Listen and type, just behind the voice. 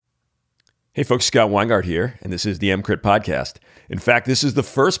Hey folks, Scott Weingart here, and this is the EMCrit podcast. In fact, this is the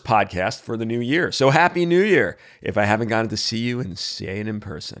first podcast for the new year. So happy New Year if I haven't gotten to see you and say it in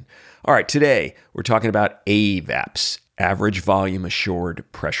person. All right, today we're talking about AVAPS, Average Volume Assured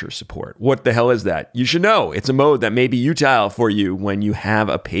Pressure Support. What the hell is that? You should know. It's a mode that may be utile for you when you have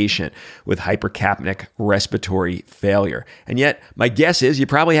a patient with hypercapnic respiratory failure. And yet, my guess is you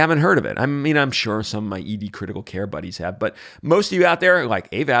probably haven't heard of it. I mean, I'm sure some of my ED critical care buddies have, but most of you out there are like,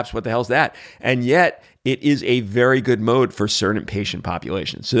 AVAPS, what the hell's that? And yet, it is a very good mode for certain patient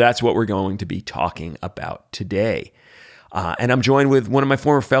populations. So that's what we're going to be talking about today. And I'm joined with one of my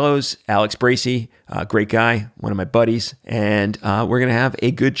former fellows, Alex Bracey, great guy, one of my buddies, and we're going to have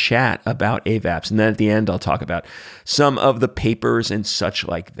a good chat about AVAPS. And then at the end, I'll talk about some of the papers and such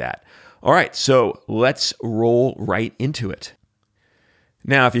like that. All right, so let's roll right into it.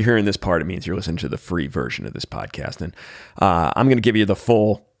 Now, if you're hearing this part, it means you're listening to the free version of this podcast. And I'm going to give you the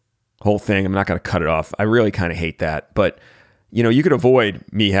whole thing. I'm not going to cut it off. I really kind of hate that. But, you know, you could avoid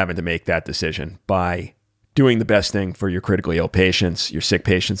me having to make that decision by doing the best thing for your critically ill patients, your sick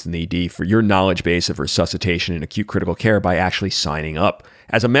patients in the ED, for your knowledge base of resuscitation and acute critical care by actually signing up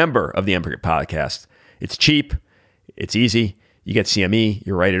as a member of the EMCrit podcast. It's cheap. It's easy. You get CME,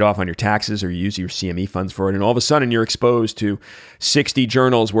 you write it off on your taxes or you use your CME funds for it. And all of a sudden you're exposed to 60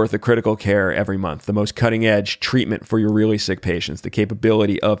 journals worth of critical care every month, the most cutting edge treatment for your really sick patients, the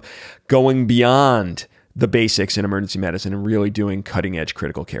capability of going beyond the basics in emergency medicine and really doing cutting edge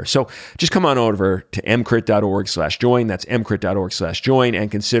critical care. So just come on over to emcrit.org/join. That's emcrit.org/join and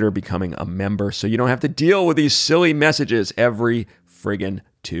consider becoming a member so you don't have to deal with these silly messages every friggin'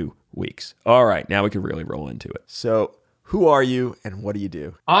 2 weeks. All right, now we can really roll into it. So who are you and what do you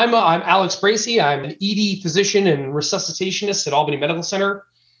do? I'm Alex Bracey. I'm an ED physician and resuscitationist at Albany Medical Center.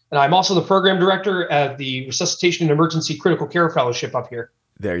 And I'm also the program director at the Resuscitation and Emergency Critical Care Fellowship up here.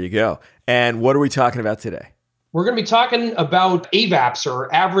 There you go. And what are we talking about today? We're going to be talking about AVAPS,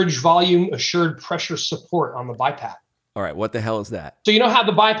 or Average Volume Assured Pressure Support, on the BiPAP. All right, what the hell is that? So you know how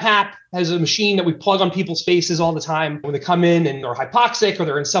the BiPAP has a machine that we plug on people's faces all the time when they come in and they're hypoxic or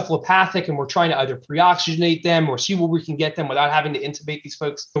they're encephalopathic, and we're trying to either pre-oxygenate them or see where we can get them without having to intubate these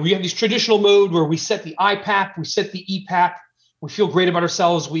folks. So we have this traditional mode where we set the IPAP, we set the EPAP, we feel great about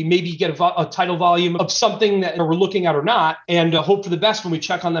ourselves. We maybe get a tidal volume of something that we're looking at or not, and hope for the best when we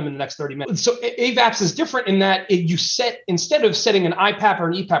check on them in the next 30 minutes. So AVAPS is different in that you set, instead of setting an IPAP or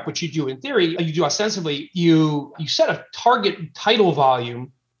an EPAP, which you do in theory, you do ostensibly, you set a target tidal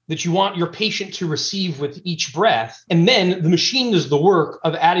volume that you want your patient to receive with each breath. And then the machine does the work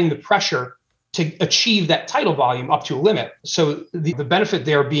of adding the pressure to achieve that tidal volume up to a limit. So the benefit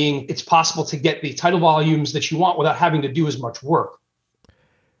there being it's possible to get the tidal volumes that you want without having to do as much work.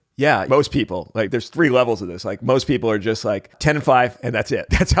 Yeah, most people, like there's 3 levels of this. Like most people are just like 10 and 5 and that's it.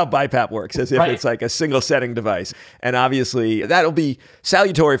 That's how BiPAP works, as if It's like a single setting device. And obviously that'll be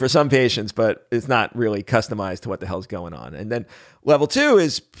salutary for some patients, but it's not really customized to what the hell's going on. And then level 2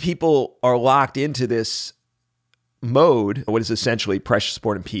 is people are locked into this mode, what is essentially pressure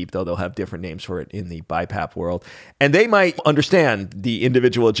support and PEEP, though they'll have different names for it in the BiPAP world. And they might understand the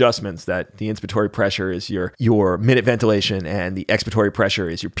individual adjustments, that the inspiratory pressure is your minute ventilation and the expiratory pressure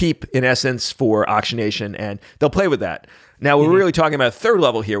is your PEEP, in essence, for oxygenation, and they'll play with that. Now, we're really talking about a third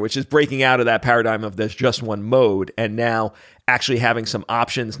level here, which is breaking out of that paradigm of there's just one mode and now actually having some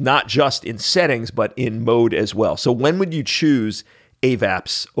options, not just in settings, but in mode as well. So when would you choose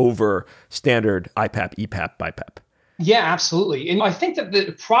AVAPS over standard IPAP, EPAP, BiPAP? Yeah, absolutely. And I think that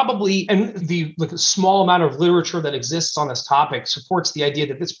the small amount of literature that exists on this topic supports the idea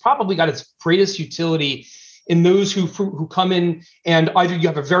that this probably got its greatest utility in those who come in and either you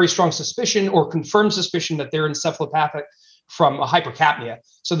have a very strong suspicion or confirmed suspicion that they're encephalopathic from a hypercapnia.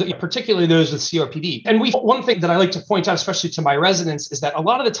 So that particularly those with COPD. And one thing that I like to point out, especially to my residents, is that a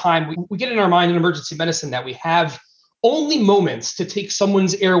lot of the time we get in our mind in emergency medicine that we have only moments to take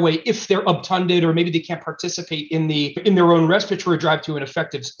someone's airway if they're obtunded or maybe they can't participate in their own respiratory drive to an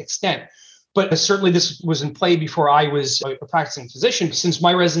effective extent. But certainly this was in play before I was a practicing physician. Since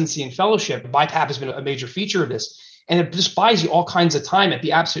my residency and fellowship, BiPAP has been a major feature of this. And it just buys you all kinds of time at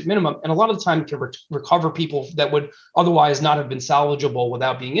the absolute minimum. And a lot of the time it can recover people that would otherwise not have been salvageable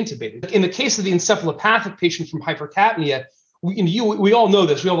without being intubated. In the case of the encephalopathic patient from hypercapnia, we all know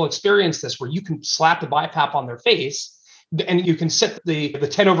this, we all experience this, where you can slap the BiPAP on their face and you can set the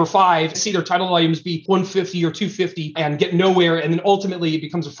 10/5, see their tidal volumes be 150 or 250 and get nowhere. And then ultimately it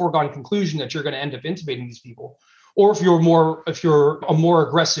becomes a foregone conclusion that you're going to end up intubating these people. Or if you're a more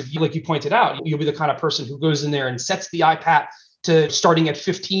aggressive, like you pointed out, you'll be the kind of person who goes in there and sets the IPAP to starting at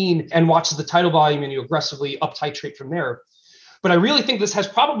 15 and watches the tidal volume and you aggressively up titrate from there. But I really think this has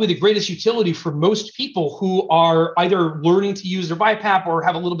probably the greatest utility for most people who are either learning to use their BiPAP or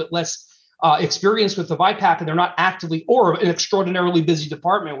have a little bit less experience with the BiPAP, and they're not actively, or an extraordinarily busy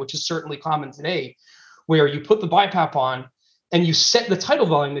department, which is certainly common today, where you put the BiPAP on and you set the tidal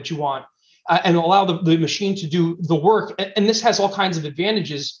volume that you want and allow the machine to do the work. And this has all kinds of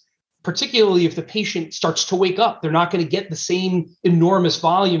advantages, particularly if the patient starts to wake up. They're not going to get the same enormous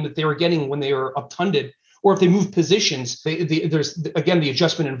volume that they were getting when they were obtunded. Or if they move positions, there's, again, the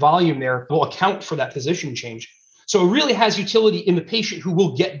adjustment in volume there will account for that position change. So it really has utility in the patient who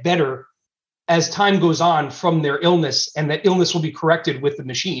will get better as time goes on from their illness, and that illness will be corrected with the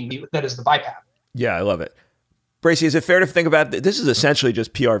machine that is the BiPAP. Yeah, I love it. Bracey, is it fair to think about this is essentially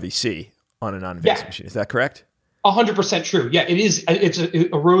just PRVC on a non-invasive machine? Is that correct? 100% true. Yeah, it is. It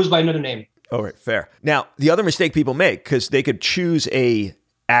arose by another name. Oh, right. Fair. Now, the other mistake people make, because they could choose a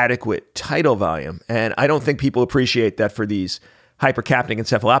adequate tidal volume, and I don't think people appreciate that for these hypercapnic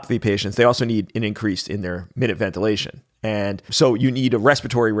encephalopathy patients, they also need an increase in their minute ventilation. And so you need a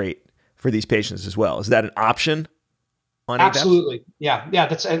respiratory rate for these patients as well. Is that an option on AVAPS? Absolutely. Yeah.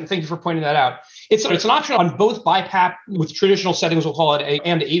 And thank you for pointing that out. It's an option on both BiPAP with traditional settings, we'll call it,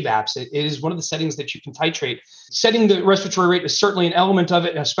 and AVAPS. It is one of the settings that you can titrate. Setting the respiratory rate is certainly an element of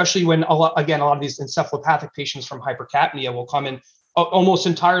it, especially when a lot of these encephalopathic patients from hypercapnia will come in almost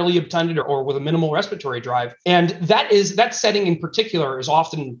entirely obtunded or with a minimal respiratory drive. And that setting in particular is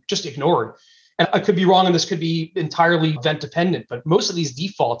often just ignored. And I could be wrong, and this could be entirely event dependent, but most of these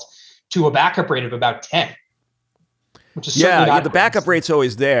default to a backup rate of about 10. Which is the backup rate's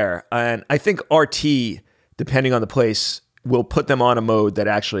always there. And I think RT, depending on the place, will put them on a mode that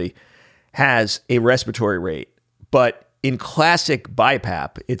actually has a respiratory rate. But in classic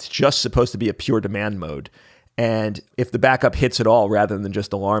BiPAP, it's just supposed to be a pure demand mode. And if the backup hits it all rather than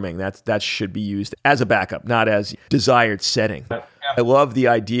just alarming, that should be used as a backup, not as desired setting. Yeah. I love the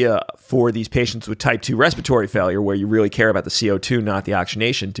idea for these patients with type 2 respiratory failure, where you really care about the CO2, not the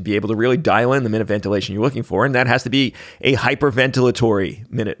oxygenation, to be able to really dial in the minute ventilation you're looking for. And that has to be a hyperventilatory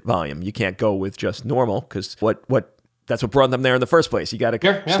minute volume. You can't go with just normal, because that's what brought them there in the first place. You got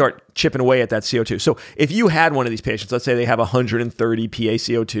to start chipping away at that CO2. So if you had one of these patients, let's say they have 130 PA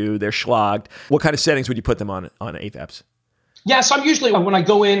CO2, they're schlogged, what kind of settings would you put them on AVAPS? Yeah, so I'm usually, when I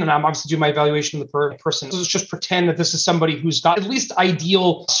go in and I'm obviously doing my evaluation of the person, let's just pretend that this is somebody who's got at least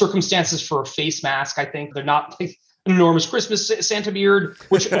ideal circumstances for a face mask. I think they're not like an enormous Christmas Santa beard,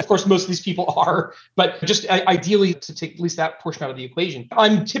 which of course most of these people are, but just ideally to take at least that portion out of the equation.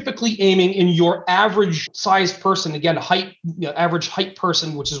 I'm typically aiming in your average sized person, again, average height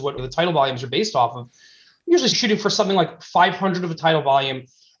person, which is what the tidal volumes are based off of. I'm usually shooting for something like 500 of a tidal volume.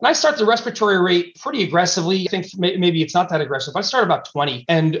 And I start the respiratory rate pretty aggressively. I think maybe it's not that aggressive. I start about 20,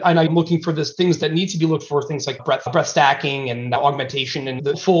 and I'm looking for things that need to be looked for, things like breath stacking and augmentation and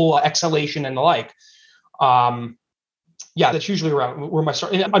the full exhalation and the like. That's usually around where my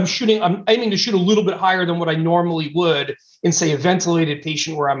start. And I'm aiming to shoot a little bit higher than what I normally would in, say, a ventilated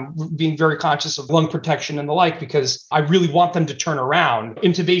patient, where I'm being very conscious of lung protection and the like, because I really want them to turn around.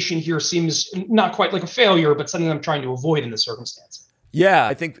 Intubation here seems not quite like a failure, but something I'm trying to avoid in this circumstance. Yeah,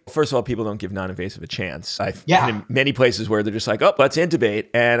 I think, first of all, people don't give non-invasive a chance. I've been in many places where they're just like, oh, let's intubate.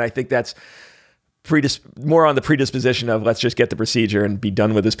 And I think that's more on the predisposition of let's just get the procedure and be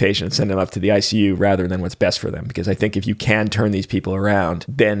done with this patient and send them up to the ICU rather than what's best for them. Because I think if you can turn these people around,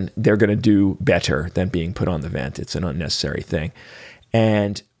 then they're going to do better than being put on the vent. It's an unnecessary thing.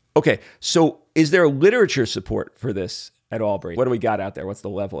 And okay, so is there literature support for this at all, Bracey? What do we got out there? What's the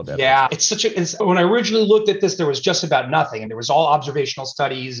level of evidence? Yeah, when I originally looked at this, there was just about nothing, and there was all observational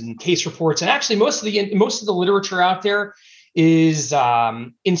studies and case reports. And actually, most of the literature out there is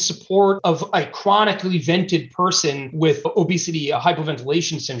in support of a chronically vented person with obesity,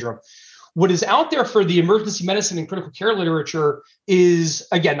 hypoventilation syndrome. What is out there for the emergency medicine and critical care literature is,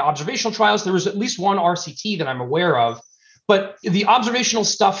 again, observational trials. There was at least one RCT that I'm aware of, but the observational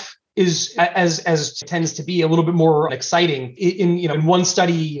stuff is, as tends to be, a little bit more exciting. In one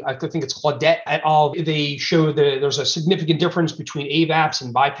study, I think it's Claudette et al., they showed that there's a significant difference between AVAPS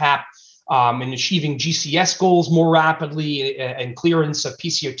and BiPAP in achieving GCS goals more rapidly and clearance of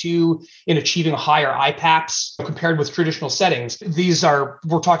PCO2 in achieving higher IPAPs compared with traditional settings.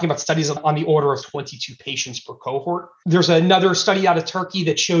 We're talking about studies on the order of 22 patients per cohort. There's another study out of Turkey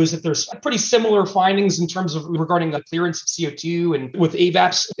that shows that there's pretty similar findings in terms of regarding the clearance of CO2. And with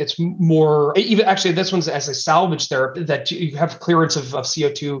AVAPS, it's more, even actually this one's as a salvage therapy, that you have clearance of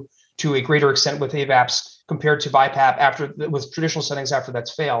CO2 to a greater extent with AVAPS compared to BiPAP with traditional settings after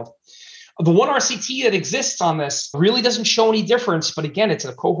that's failed. The one RCT that exists on this really doesn't show any difference. But again, it's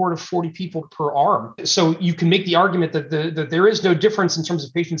a cohort of 40 people per arm. So you can make the argument that there is no difference in terms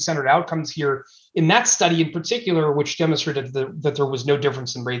of patient-centered outcomes here in that study in particular, which demonstrated that there was no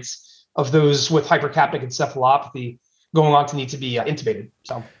difference in rates of those with hypercapnic encephalopathy going on to need to be intubated.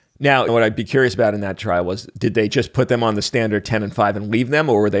 So. Now, what I'd be curious about in that trial was, did they just put them on the standard 10 and 5 and leave them,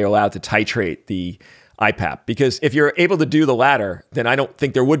 or were they allowed to titrate the IPAP? Because if you're able to do the latter, then I don't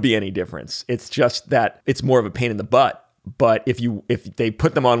think there would be any difference. It's just that it's more of a pain in the butt. But if they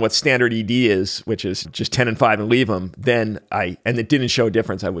put them on what standard ED is, which is just 10 and 5 and leave them, and it didn't show a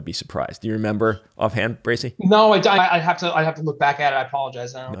difference, I would be surprised. Do you remember offhand, Bracey? No, I have to look back at it. I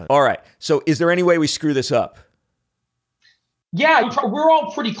apologize. All right. So is there any way we screw this up? Yeah, we're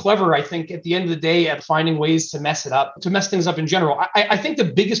all pretty clever, I think, at the end of the day at finding ways to mess things up in general. I think the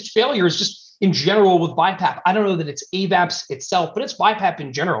biggest failure is just in general with BiPAP. I don't know that it's AVAPS itself, but it's BiPAP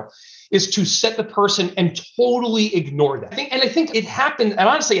in general, is to set the person and totally ignore that. I think it happens, and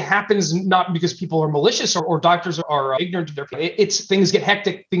honestly, it happens not because people are malicious or doctors are ignorant of their. It's things get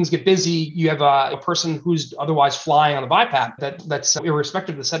hectic, things get busy. You have a person who's otherwise flying on the BiPAP. That's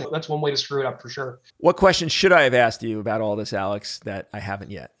irrespective of the setting. That's one way to screw it up for sure. What question should I have asked you about all this, Alex, that I haven't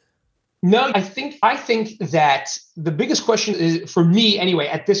yet? No, I think that the biggest question is, for me anyway,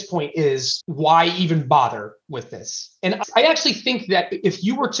 at this point, is why even bother with this? And I actually think that if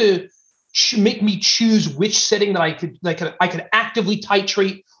you were to make me choose which setting that I could actively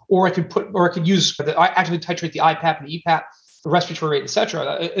titrate, or I could use actively titrate the IPAP and the EPAP, the respiratory rate, et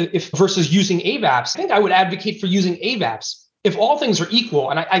cetera, if versus using AVAPS, I think I would advocate for using AVAPS if all things are equal.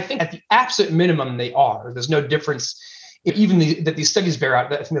 And I think at the absolute minimum they are. There's no difference. That these studies bear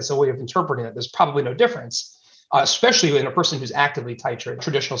out, I think that's a way of interpreting it. There's probably no difference, especially in a person who's actively titrating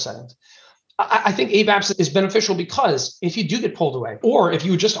traditional settings. I think AVAPS is beneficial because if you do get pulled away, or if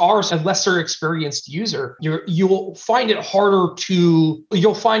you just are a lesser experienced user, you'll find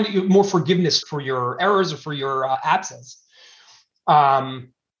more forgiveness for your errors or for your absence.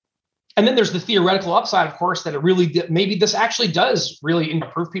 And then there's the theoretical upside, of course, that maybe this actually does really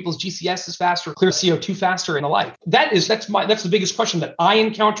improve people's GCSs faster, clear CO2 faster, and the like. That's the biggest question that I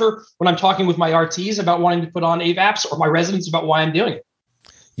encounter when I'm talking with my RTs about wanting to put on AVAPS, or my residents about why I'm doing it.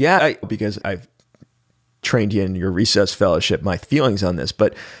 Yeah, because I've trained you in your recess fellowship, my feelings on this,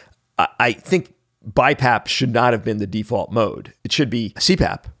 but I think BiPAP should not have been the default mode. It should be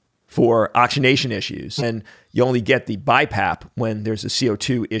CPAP for oxygenation issues. And you only get the BiPAP when there's a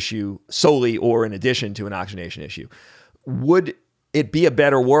CO2 issue solely or in addition to an oxygenation issue. Would it be a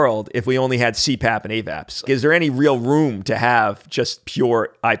better world if we only had CPAP and AVAPS? Is there any real room to have just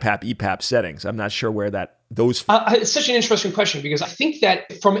pure IPAP, EPAP settings? I'm not sure where those. It's such an interesting question, because I think that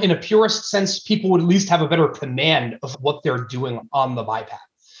in a purist sense, people would at least have a better command of what they're doing on the BiPAP.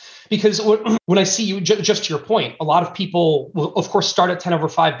 Because when I see you, just to your point, a lot of people will, of course, start at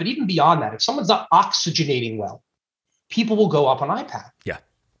 10/5, but even beyond that, if someone's not oxygenating well, people will go up on IPAP. Yeah.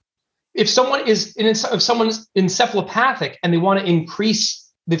 If someone's encephalopathic and they want to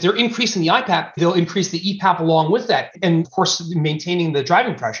if they're increasing the IPAP, they'll increase the EPAP along with that. And of course, maintaining the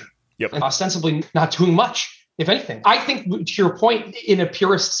driving pressure. Yep. And ostensibly not doing much, if anything. I think, to your point, in a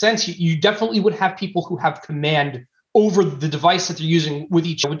purist sense, you definitely would have people who have command over the device that they're using with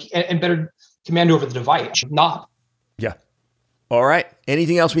each, and better command over the device, not. Yeah. All right.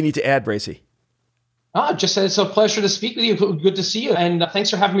 Anything else we need to add, Bracey? Just it's a pleasure to speak with you. Good to see you. And thanks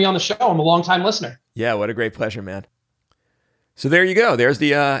for having me on the show. I'm a longtime listener. Yeah, what a great pleasure, man. So there you go. There's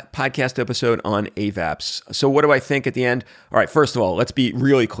the podcast episode on AVAPS. So what do I think at the end? All right, first of all, let's be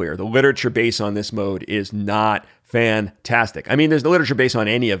really clear. The literature base on this mode is not fantastic. I mean, there's the literature base on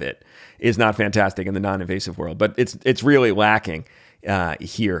any of it is not fantastic in the non-invasive world, but it's really lacking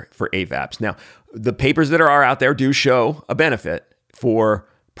here for AVAPS. Now, the papers that are out there do show a benefit for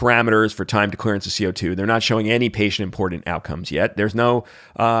parameters for time to clearance of CO2. They're not showing any patient-important outcomes yet. There's no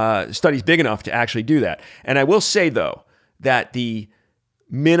studies big enough to actually do that. And I will say, though, that the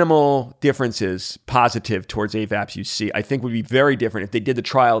minimal differences positive towards AVAPS you see, I think would be very different if they did the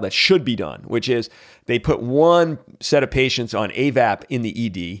trial that should be done, which is they put one set of patients on AVAP in the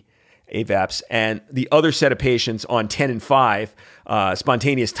ED, AVAPS, and the other set of patients on 10 and 5,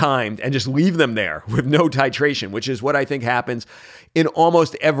 spontaneous timed, and just leave them there with no titration, which is what I think happens in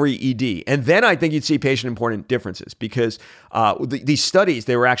almost every ED. And then I think you'd see patient-important differences, because these studies,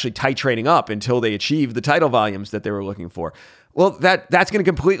 they were actually titrating up until they achieved the tidal volumes that they were looking for. Well, that's going to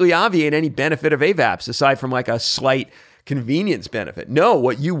completely obviate any benefit of AVAPS, aside from like a slight convenience benefit. No,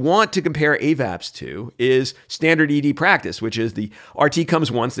 what you want to compare AVAPS to is standard ED practice, which is the RT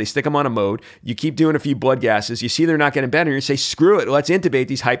comes once, they stick them on a mode, you keep doing a few blood gases, you see they're not getting better, and you say, screw it, let's intubate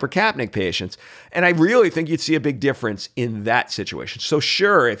these hypercapnic patients. And I really think you'd see a big difference in that situation. So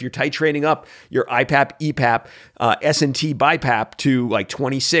sure, if you're titrating up your IPAP, EPAP, S&T BiPAP to like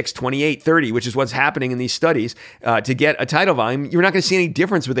 26, 28, 30, which is what's happening in these studies, to get a tidal volume, you're not going to see any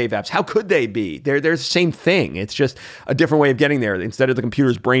difference with AVAPS. How could they be? They're the same thing. It's just a different way of getting there. Instead of the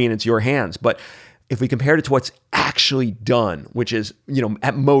computer's brain, it's your hands. But if we compared it to what's actually done, which is,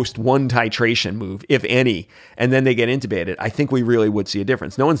 at most one titration move, if any, and then they get intubated, I think we really would see a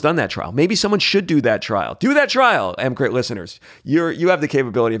difference. No one's done that trial. Maybe someone should do that trial. Do that trial, EMCrit listeners. You have the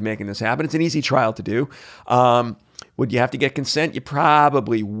capability of making this happen. It's an easy trial to do. Would you have to get consent? You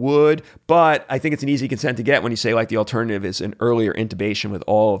probably would, but I think it's an easy consent to get when you say like the alternative is an earlier intubation with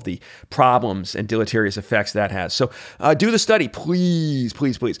all of the problems and deleterious effects that has. So do the study, please,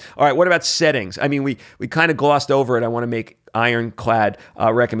 please, please. All right, what about settings? I mean, we kind of glossed over it. I want to make ironclad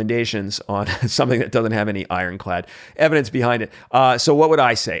recommendations on something that doesn't have any ironclad evidence behind it. So what would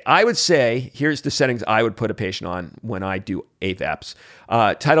I say? I would say, here's the settings I would put a patient on when I do AVAPS.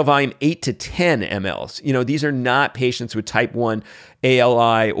 Tidal volume 8 to 10 mLs. These are not patients with type 1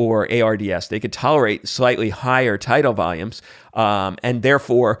 ALI or ARDS. They could tolerate slightly higher tidal volumes. And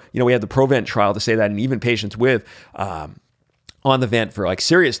therefore, we have the ProVent trial to say that in even patients with on the vent for like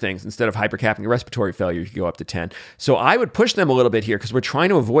serious things, instead of hypercapnic respiratory failure, you can go up to 10. So I would push them a little bit here because we're trying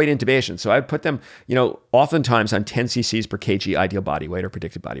to avoid intubation. So I would put them, oftentimes on 10 cc's per kg ideal body weight or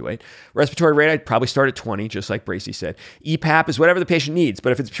predicted body weight. Respiratory rate, I'd probably start at 20, just like Bracey said. EPAP is whatever the patient needs,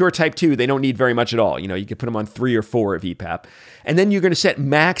 but if it's pure type 2, they don't need very much at all. You could put them on 3 or 4 of EPAP. And then you're going to set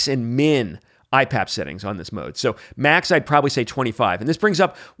max and min IPAP settings on this mode. So max, I'd probably say 25. And this brings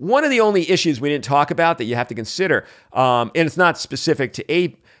up one of the only issues we didn't talk about that you have to consider, and it's not specific to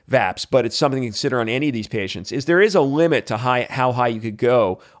AVAPS, but it's something to consider on any of these patients, is there is a limit to how high you could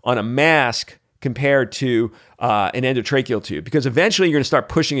go on a mask compared to an endotracheal tube, because eventually you're going to start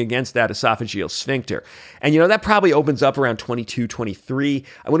pushing against that esophageal sphincter. And that probably opens up around 22, 23.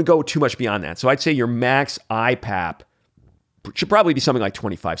 I wouldn't go too much beyond that. So I'd say your max IPAP should probably be something like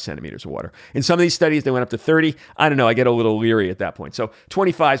 25 centimeters of water. In some of these studies, they went up to 30. I don't know. I get a little leery at that point. So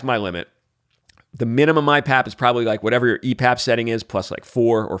 25 is my limit. The minimum IPAP is probably like whatever your EPAP setting is, plus like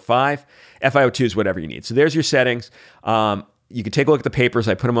 4 or 5. FiO2 is whatever you need. So there's your settings. You can take a look at the papers.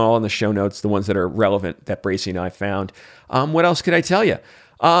 I put them all in the show notes, the ones that are relevant that Bracey and I found. What else could I tell you?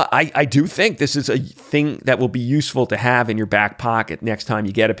 I do think this is a thing that will be useful to have in your back pocket next time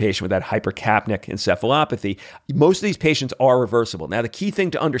you get a patient with that hypercapnic encephalopathy. Most of these patients are reversible. Now, the key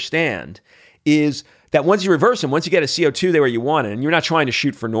thing to understand is that once you reverse them, once you get a CO2 there where you want it, and you're not trying to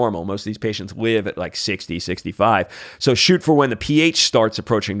shoot for normal. Most of these patients live at like 60, 65. So shoot for when the pH starts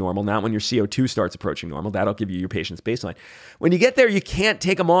approaching normal, not when your CO2 starts approaching normal. That'll give you your patient's baseline. When you get there, you can't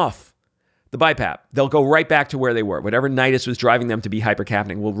take them off the BiPAP. They'll go right back to where they were. Whatever nidus was driving them to be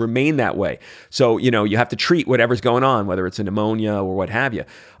hypercapnic will remain that way. So, you have to treat whatever's going on, whether it's a pneumonia or what have you.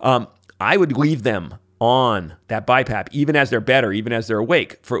 I would leave them on that BiPAP, even as they're better, even as they're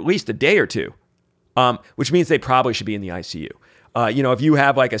awake, for at least a day or two, which means they probably should be in the ICU. If you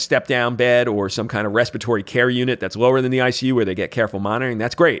have like a step-down bed or some kind of respiratory care unit that's lower than the ICU where they get careful monitoring,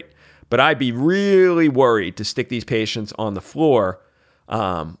 that's great. But I'd be really worried to stick these patients on the floor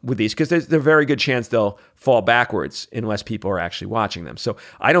with these, because there's a very good chance they'll fall backwards unless people are actually watching them. So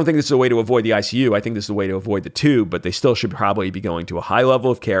I don't think this is a way to avoid the ICU. I think this is a way to avoid the tube, but they still should probably be going to a high level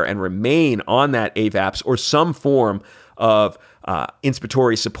of care and remain on that AVAPS or some form of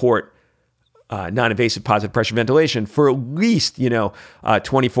inspiratory support, non-invasive positive pressure ventilation for at least,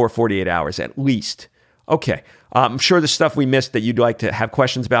 24, 48 hours at least. Okay. I'm sure the stuff we missed that you'd like to have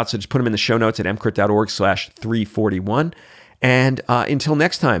questions about, so just put them in the show notes at emcrit.org/341. And until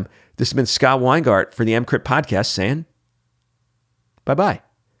next time, this has been Scott Weingart for the EMCrit podcast saying bye-bye.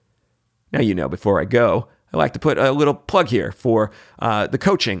 Now, before I go, I like to put a little plug here for the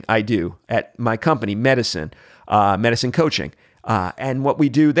coaching I do at my company, Medicine Coaching. And what we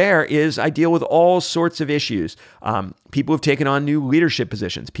do there is I deal with all sorts of issues. People who've taken on new leadership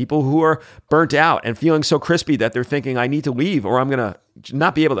positions, people who are burnt out and feeling so crispy that they're thinking, I need to leave or I'm going to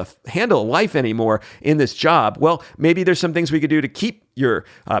not be able to handle life anymore in this job. Well, maybe there's some things we could do to keep your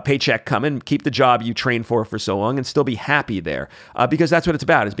paycheck coming, keep the job you trained for so long and still be happy there. Because that's what it's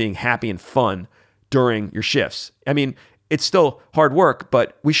about, is being happy and fun during your shifts. I mean, it's still hard work,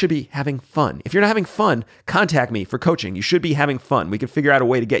 but we should be having fun. If you're not having fun, contact me for coaching. You should be having fun. We can figure out a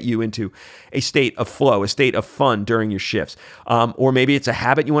way to get you into a state of flow, a state of fun during your shifts. Or maybe it's a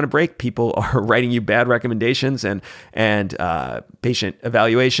habit you want to break. People are writing you bad recommendations and patient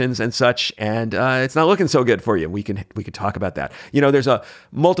evaluations and such, and it's not looking so good for you. We could talk about that. There's a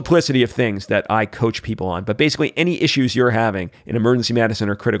multiplicity of things that I coach people on, but basically any issues you're having in emergency medicine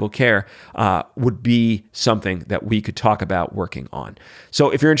or critical care would be something that we could talk about working on. So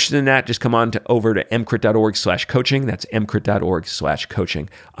if you're interested in that, just come on over to EMCrit.org/coaching. That's EMCrit.org/coaching.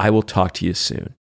 I will talk to you soon.